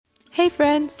Hey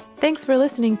friends, thanks for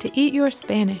listening to Eat Your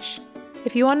Spanish.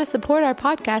 If you want to support our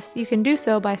podcast, you can do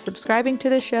so by subscribing to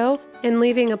the show and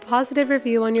leaving a positive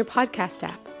review on your podcast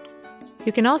app.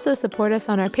 You can also support us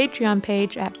on our Patreon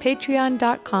page at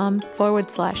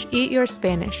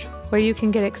patreon.com/eatyourspanish, where you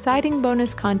can get exciting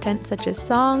bonus content such as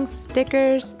songs,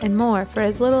 stickers, and more for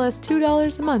as little as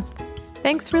 $2 a month.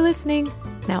 Thanks for listening.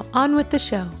 Now on with the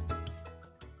show.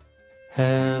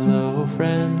 Hello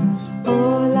friends.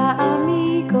 Hola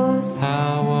amigos.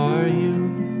 How are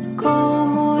you?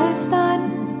 ¿Cómo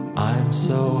están? I'm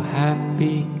so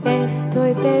happy.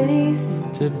 Estoy feliz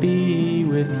To be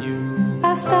with you.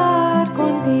 a estar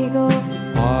contigo.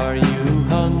 Are you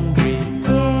hungry?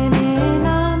 Tienen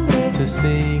hambre To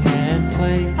sing and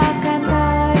play? a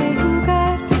cantar y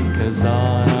jugar. 'Cause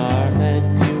on our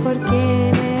menu Porque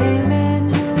en el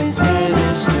menú is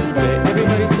Spanish today.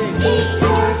 Everybody sing. Eat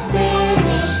your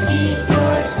Spanish, eat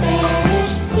your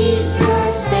Spanish, eat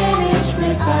your Spanish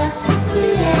with us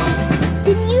today.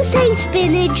 Did you say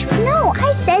spinach? No,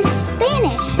 I said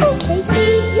Spanish. Okay.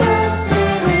 Eat your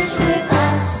Spanish with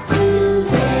us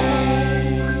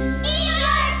today. Eat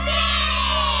your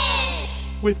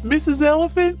Spanish! With Mrs.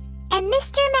 Elephant. And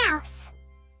Mr. Mouse.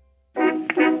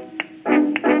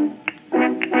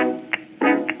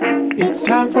 It's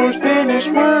time for Spanish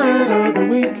Word of the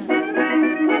Week.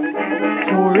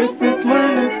 For if it's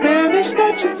learning Spanish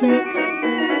that you seek,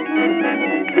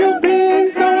 you'll be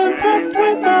so impressed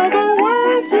with all the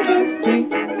words you can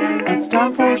speak. It's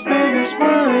time for Spanish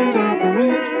Word of the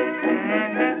Week.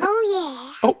 Oh, yeah.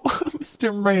 Oh,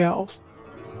 Mr. Mouse.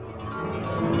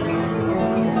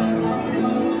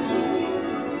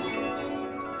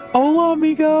 Hola,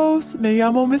 amigos. Me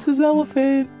llamo Mrs.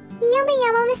 Elephant. Yummy,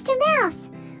 Mr. Mouse.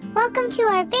 Welcome to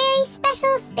our very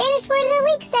special Spanish Word of the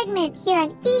Week segment here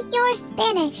on Eat Your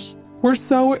Spanish. We're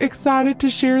so excited to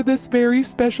share this very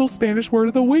special Spanish Word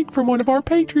of the Week from one of our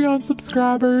Patreon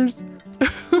subscribers.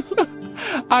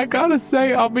 I gotta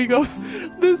say, amigos,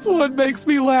 this one makes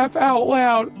me laugh out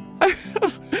loud.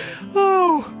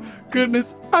 Oh,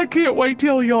 goodness, I can't wait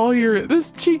till y'all hear it.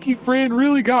 This cheeky friend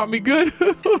really got me good.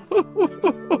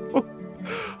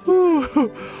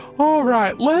 All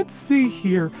right, let's see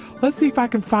here. Let's see if I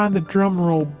can find the drum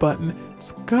roll button.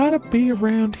 It's gotta be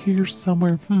around here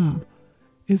somewhere.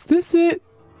 Is this it?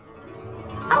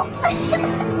 Oh.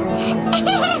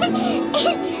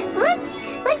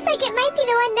 Looks like it might be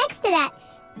the one next to that.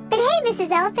 But hey, Mrs.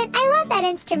 Elephant, I love that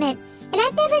instrument. And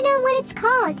I've never known what it's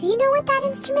called. Do you know what that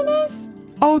instrument is?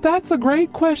 Oh, that's a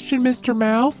great question, Mr.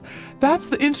 Mouse. That's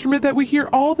the instrument that we hear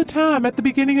all the time at the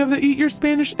beginning of the Eat Your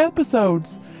Spanish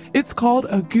episodes. It's called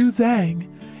a guzheng.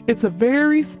 It's a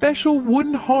very special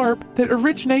wooden harp that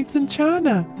originates in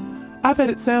China. I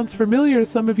bet it sounds familiar to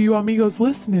some of you amigos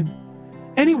listening.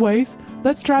 Anyways,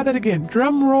 let's try that again.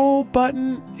 Drum roll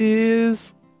button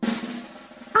is...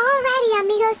 Alrighty,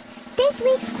 amigos. This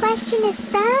week's question is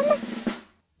from...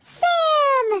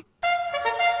 Sam!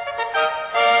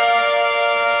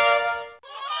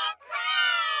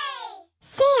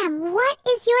 Sam, what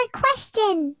is your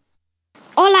question?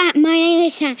 Hola, my name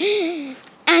is Sam,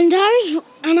 and I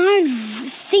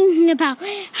was thinking about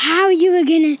how you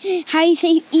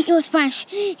say eat your Spanish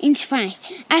in Spanish.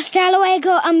 Hasta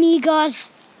luego, amigos.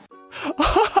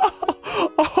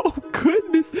 Oh,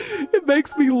 goodness. It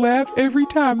makes me laugh every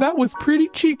time. That was pretty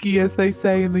cheeky, as they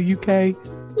say in the UK.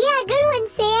 Yeah, good one,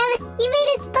 Sam. You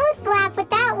made us both laugh with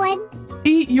that one.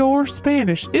 Eat your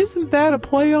Spanish. Isn't that a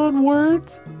play on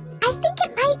words? I think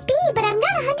it might be, but I'm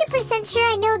not 100% sure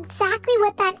I know exactly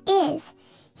what that is.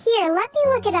 Here, let me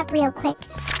look it up real quick.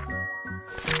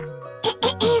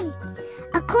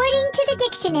 According to the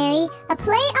dictionary, a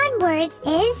play on words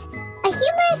is a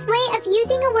humorous way of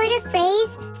using a word or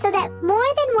phrase so that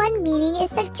more than one meaning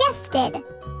is suggested.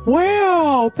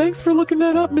 Wow, thanks for looking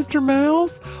that up, Mr.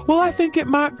 Mouse. Well, I think it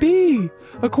might be.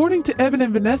 According to Evan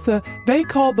and Vanessa, they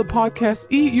called the podcast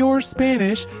Eat Your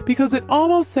Spanish because it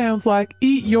almost sounds like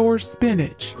Eat Your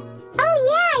Spinach. Oh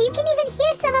yeah, you can even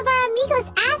hear some of our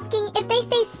amigos asking if they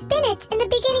say spinach in the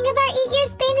beginning of our Eat Your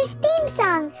Spanish theme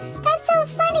song. That's so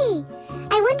funny.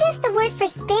 I wonder if the word for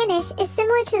Spanish is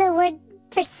similar to the word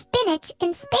for spinach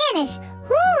in Spanish.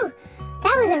 Whew,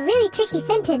 that was a really tricky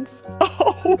sentence.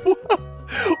 Oh,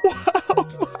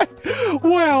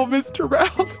 wow, Mr.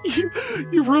 Mouse,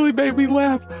 you really made me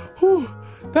laugh. Whew.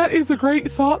 That is a great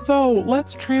thought, though.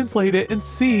 Let's translate it and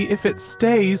see if it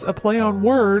stays a play on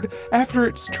word after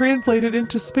it's translated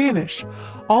into Spanish.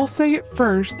 I'll say it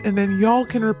first, and then y'all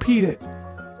can repeat it.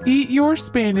 Eat your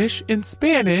Spanish in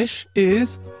Spanish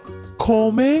is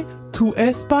come tu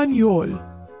español.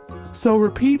 So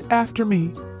repeat after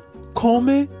me.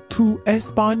 Come tu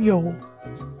español.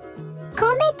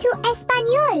 Come tu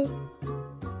español.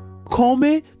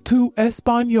 Come tu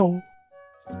español.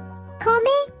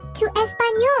 Come tu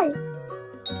español.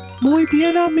 Muy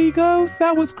bien, amigos.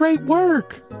 That was great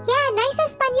work. Yeah, nice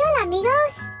español,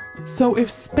 amigos. So if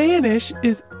Spanish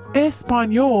is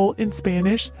español in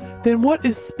Spanish, then what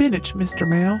is spinach, Mr.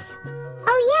 Mouse?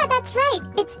 Oh yeah, that's right.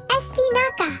 It's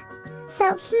espinaca.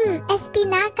 So,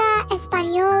 espinaca,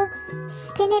 español,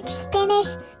 spinach,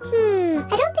 Spanish. I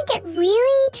don't think it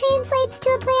really translates to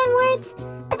a play on words,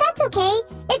 but that's okay.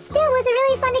 It still was a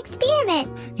really fun experiment.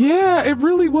 Yeah, it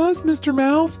really was, Mr.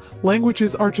 Mouse.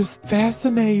 Languages are just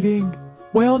fascinating.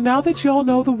 Well, now that y'all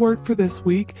know the word for this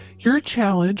week, your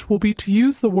challenge will be to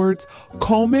use the words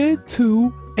come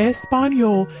tu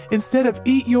español instead of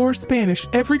eat your Spanish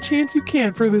every chance you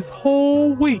can for this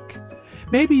whole week.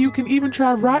 Maybe you can even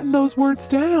try writing those words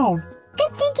down.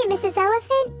 Good thinking, Mrs.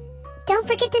 Elephant. Don't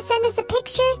forget to send us a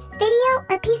picture, video,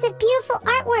 or piece of beautiful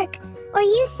artwork, or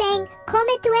you saying come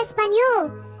tu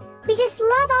español. We just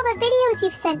love all the videos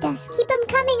you've sent us. Keep them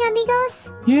coming, amigos.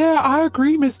 Yeah, I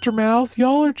agree, Mr. Mouse.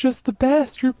 Y'all are just the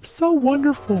best. You're so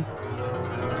wonderful.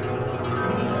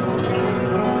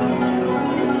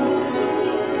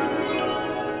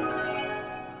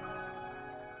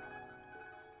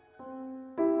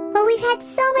 Well, we've had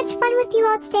so much fun with you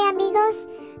all today, amigos.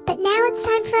 But now it's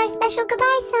time for our special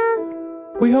goodbye song.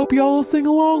 We hope y'all will sing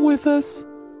along with us.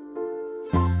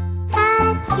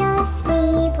 Adios,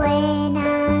 mi buen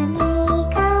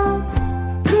amigo.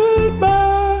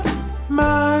 Goodbye,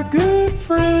 my good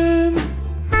friend.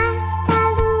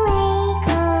 Hasta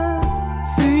luego.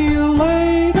 See you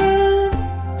later.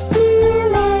 See you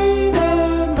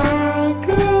later, my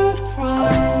good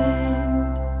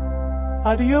friend.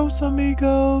 Adios,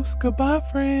 amigos. Goodbye,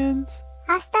 friends.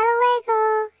 Hasta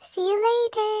luego. See you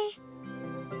later.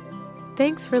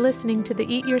 Thanks for listening to the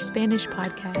Eat Your Spanish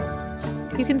podcast.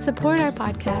 You can support our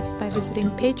podcast by visiting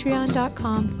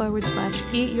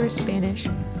patreon.com/eatyourspanish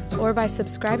or by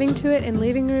subscribing to it and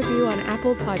leaving a review on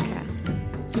Apple Podcasts.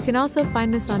 You can also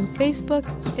find us on Facebook,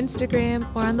 Instagram,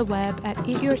 or on the web at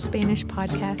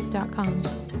eatyourspanishpodcast.com.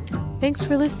 Thanks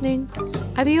for listening.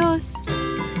 Adios!